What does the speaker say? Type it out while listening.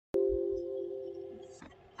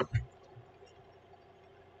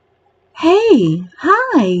Hey,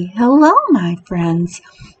 hi, hello, my friends.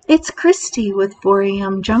 It's Christy with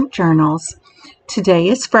 4am Junk Journals. Today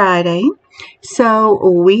is Friday,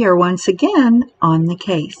 so we are once again on the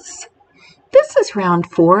case. This is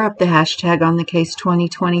round 4 of the hashtag on the case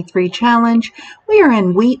 2023 challenge. We are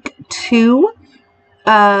in week 2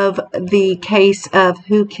 of the case of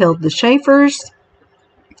Who Killed the Schaffers,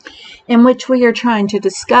 in which we are trying to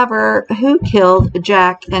discover who killed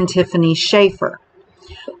Jack and Tiffany Schaffer.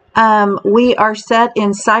 We are set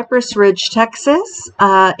in Cypress Ridge, Texas,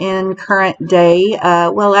 in current day,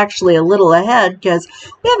 well, actually a little ahead because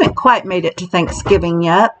we haven't quite made it to Thanksgiving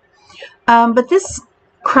yet. But this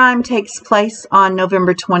crime takes place on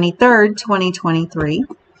November 23rd, 2023.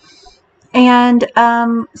 And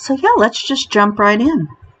so, yeah, let's just jump right in.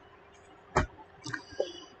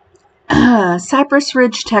 Cypress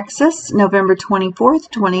Ridge, Texas, November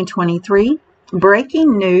 24th, 2023.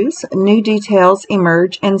 Breaking news, new details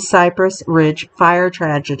emerge in Cypress Ridge fire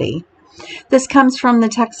tragedy. This comes from the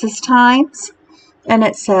Texas Times, and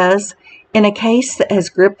it says, in a case that has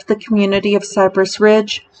gripped the community of Cypress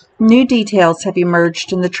Ridge, new details have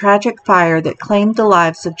emerged in the tragic fire that claimed the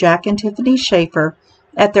lives of Jack and Tiffany Schaffer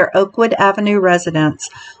at their Oakwood Avenue residence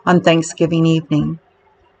on Thanksgiving evening.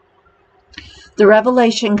 The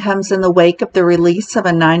revelation comes in the wake of the release of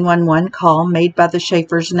a 911 call made by the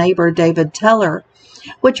Schaffers' neighbor, David Teller,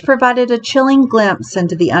 which provided a chilling glimpse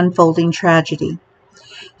into the unfolding tragedy.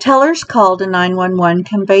 Teller's call to 911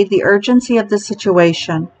 conveyed the urgency of the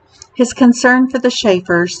situation, his concern for the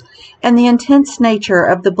Schaffers, and the intense nature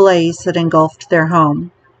of the blaze that engulfed their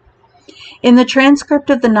home. In the transcript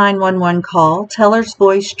of the 911 call, Teller's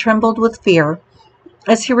voice trembled with fear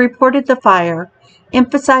as he reported the fire,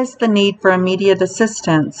 emphasized the need for immediate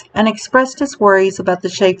assistance, and expressed his worries about the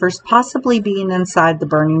Schaffers possibly being inside the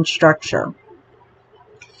burning structure.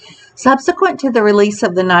 Subsequent to the release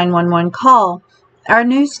of the 911 call, our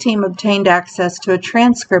news team obtained access to a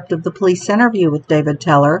transcript of the police interview with David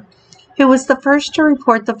Teller, who was the first to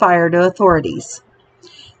report the fire to authorities.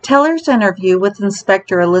 Teller's interview with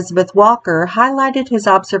Inspector Elizabeth Walker highlighted his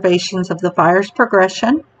observations of the fire's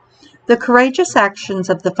progression, the courageous actions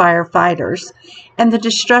of the firefighters, and the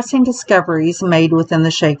distressing discoveries made within the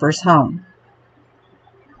Schaffers' home.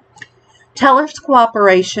 Teller's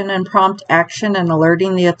cooperation and prompt action in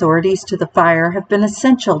alerting the authorities to the fire have been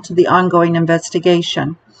essential to the ongoing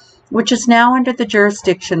investigation, which is now under the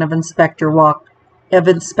jurisdiction of Inspector Walker.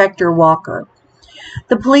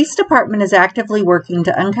 The police department is actively working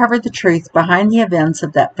to uncover the truth behind the events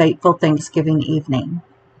of that fateful Thanksgiving evening.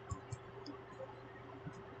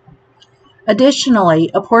 Additionally,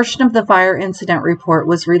 a portion of the fire incident report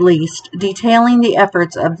was released detailing the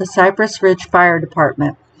efforts of the Cypress Ridge Fire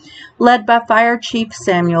Department, led by Fire Chief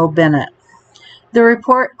Samuel Bennett. The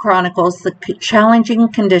report chronicles the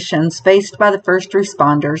challenging conditions faced by the first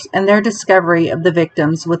responders and their discovery of the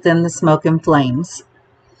victims within the smoke and flames.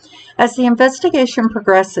 As the investigation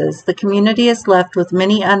progresses, the community is left with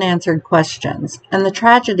many unanswered questions, and the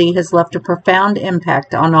tragedy has left a profound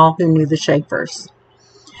impact on all who knew the Schaffers.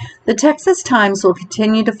 The Texas Times will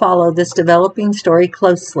continue to follow this developing story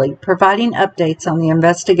closely, providing updates on the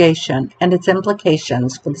investigation and its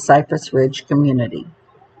implications for the Cypress Ridge community.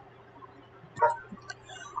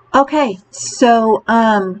 Okay, so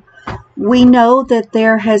we know that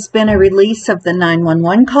there has been a release of the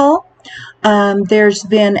 911 call. There's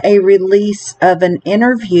been a release of an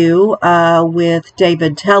interview with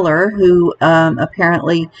David Teller, who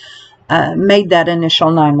apparently made that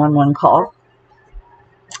initial 911 call.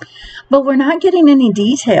 But we're not getting any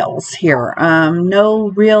details here. No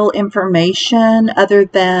real information other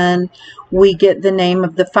than we get the name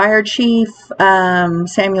of the fire chief,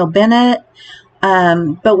 Samuel Bennett.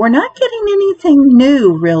 But we're not getting anything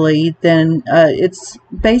new, really. It's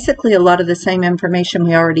basically a lot of the same information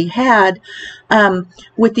we already had,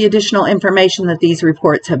 with the additional information that these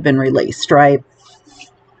reports have been released, right?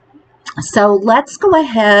 So let's go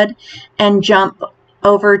ahead and jump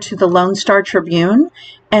over to the Lone Star Tribune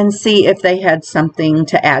and see if they had something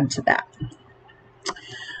to add to that.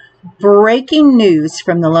 Breaking news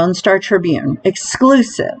from the Lone Star Tribune.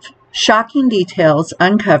 Exclusive. Shocking details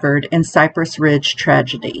uncovered in Cypress Ridge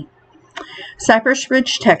tragedy. Cypress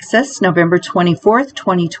Ridge, Texas, November 24th,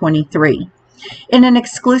 2023. In an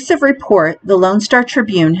exclusive report, the Lone Star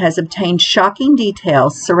Tribune has obtained shocking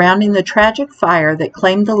details surrounding the tragic fire that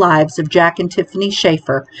claimed the lives of Jack and Tiffany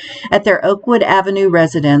Schaffer at their Oakwood Avenue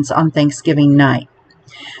residence on Thanksgiving night.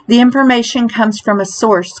 The information comes from a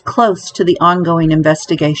source close to the ongoing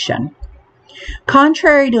investigation.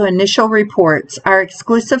 Contrary to initial reports, our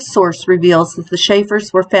exclusive source reveals that the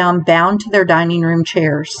Schaffers were found bound to their dining room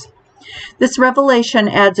chairs. This revelation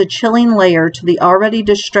adds a chilling layer to the already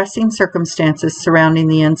distressing circumstances surrounding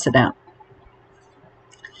the incident.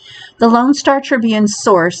 The Lone Star Tribune's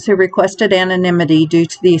source, who requested anonymity due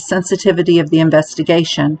to the sensitivity of the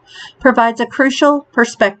investigation, provides a crucial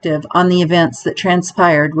perspective on the events that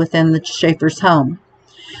transpired within the Schaffer's home.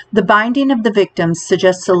 The binding of the victims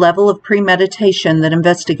suggests a level of premeditation that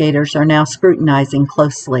investigators are now scrutinizing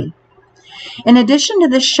closely. In addition to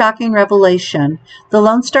this shocking revelation, the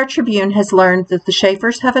Lone Star Tribune has learned that the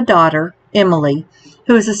Schaffers have a daughter, Emily,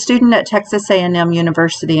 who is a student at Texas A&M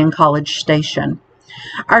University in College Station.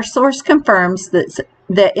 Our source confirms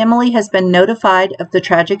that Emily has been notified of the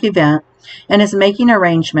tragic event and is making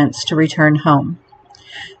arrangements to return home.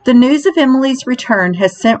 The news of Emily's return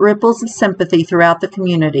has sent ripples of sympathy throughout the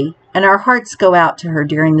community, and our hearts go out to her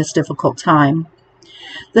during this difficult time.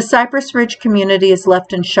 The Cypress Ridge community is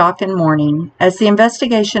left in shock and mourning as the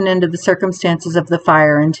investigation into the circumstances of the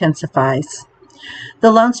fire intensifies.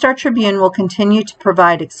 The Lone Star Tribune will continue to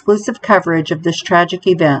provide exclusive coverage of this tragic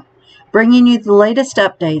event, bringing you the latest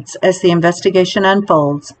updates as the investigation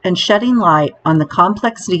unfolds and shedding light on the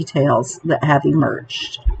complex details that have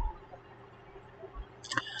emerged.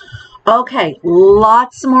 Okay,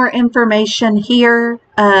 lots more information here.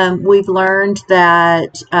 We've learned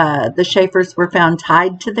that the Schaffers were found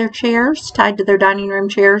tied to their dining room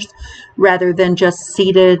chairs, rather than just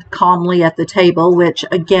seated calmly at the table, which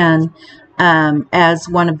again, as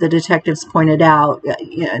one of the detectives pointed out,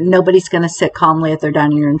 nobody's going to sit calmly at their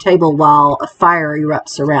dining room table while a fire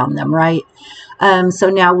erupts around them, right? So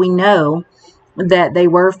now we know that they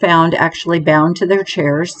were found actually bound to their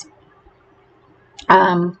chairs.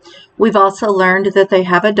 We've also learned that they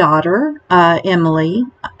have a daughter, Emily,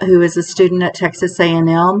 who is a student at Texas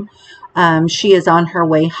A&M. She is on her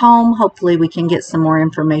way home. Hopefully we can get some more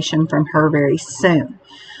information from her very soon.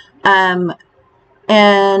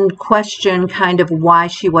 And question kind of why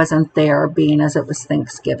she wasn't there, being as it was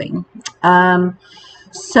Thanksgiving.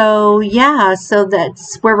 So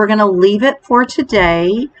that's where we're going to leave it for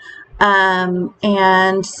today.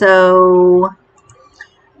 And so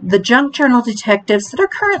the junk journal detectives that are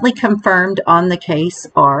currently confirmed on the case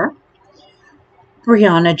are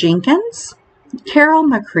Briana Jenkins, Carol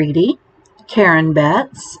McCready, Karen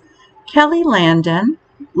Betts, Kelli Landon,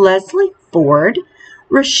 Leslie Ford,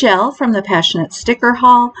 Rochelle from the Passionate Sticker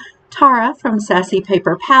Hall, Tara from Sassy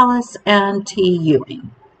Paper Palace, and T. Ewing.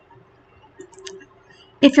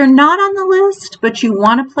 If you're not on the list, but you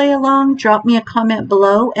want to play along, drop me a comment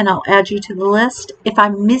below and I'll add you to the list. If I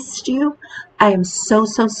missed you, I am so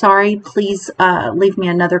sorry. Please leave me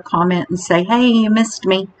another comment and say, hey, you missed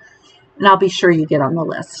me, and I'll be sure you get on the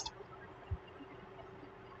list.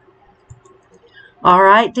 All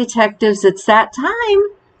right, detectives, it's that time.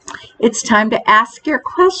 It's time to ask your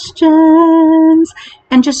questions.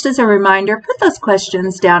 And just as a reminder, put those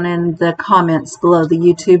questions down in the comments below the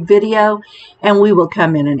YouTube video, and we will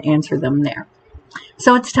come in and answer them there.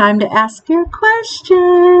 So it's time to ask your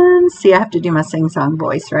questions. See, I have to do my sing-song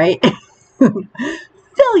voice, right?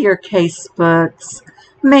 Fill your case books,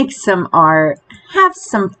 make some art, have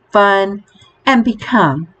some fun, and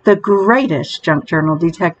become the greatest junk journal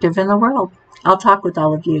detective in the world. I'll talk with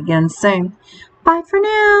all of you again soon. Bye for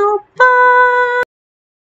now. Bye.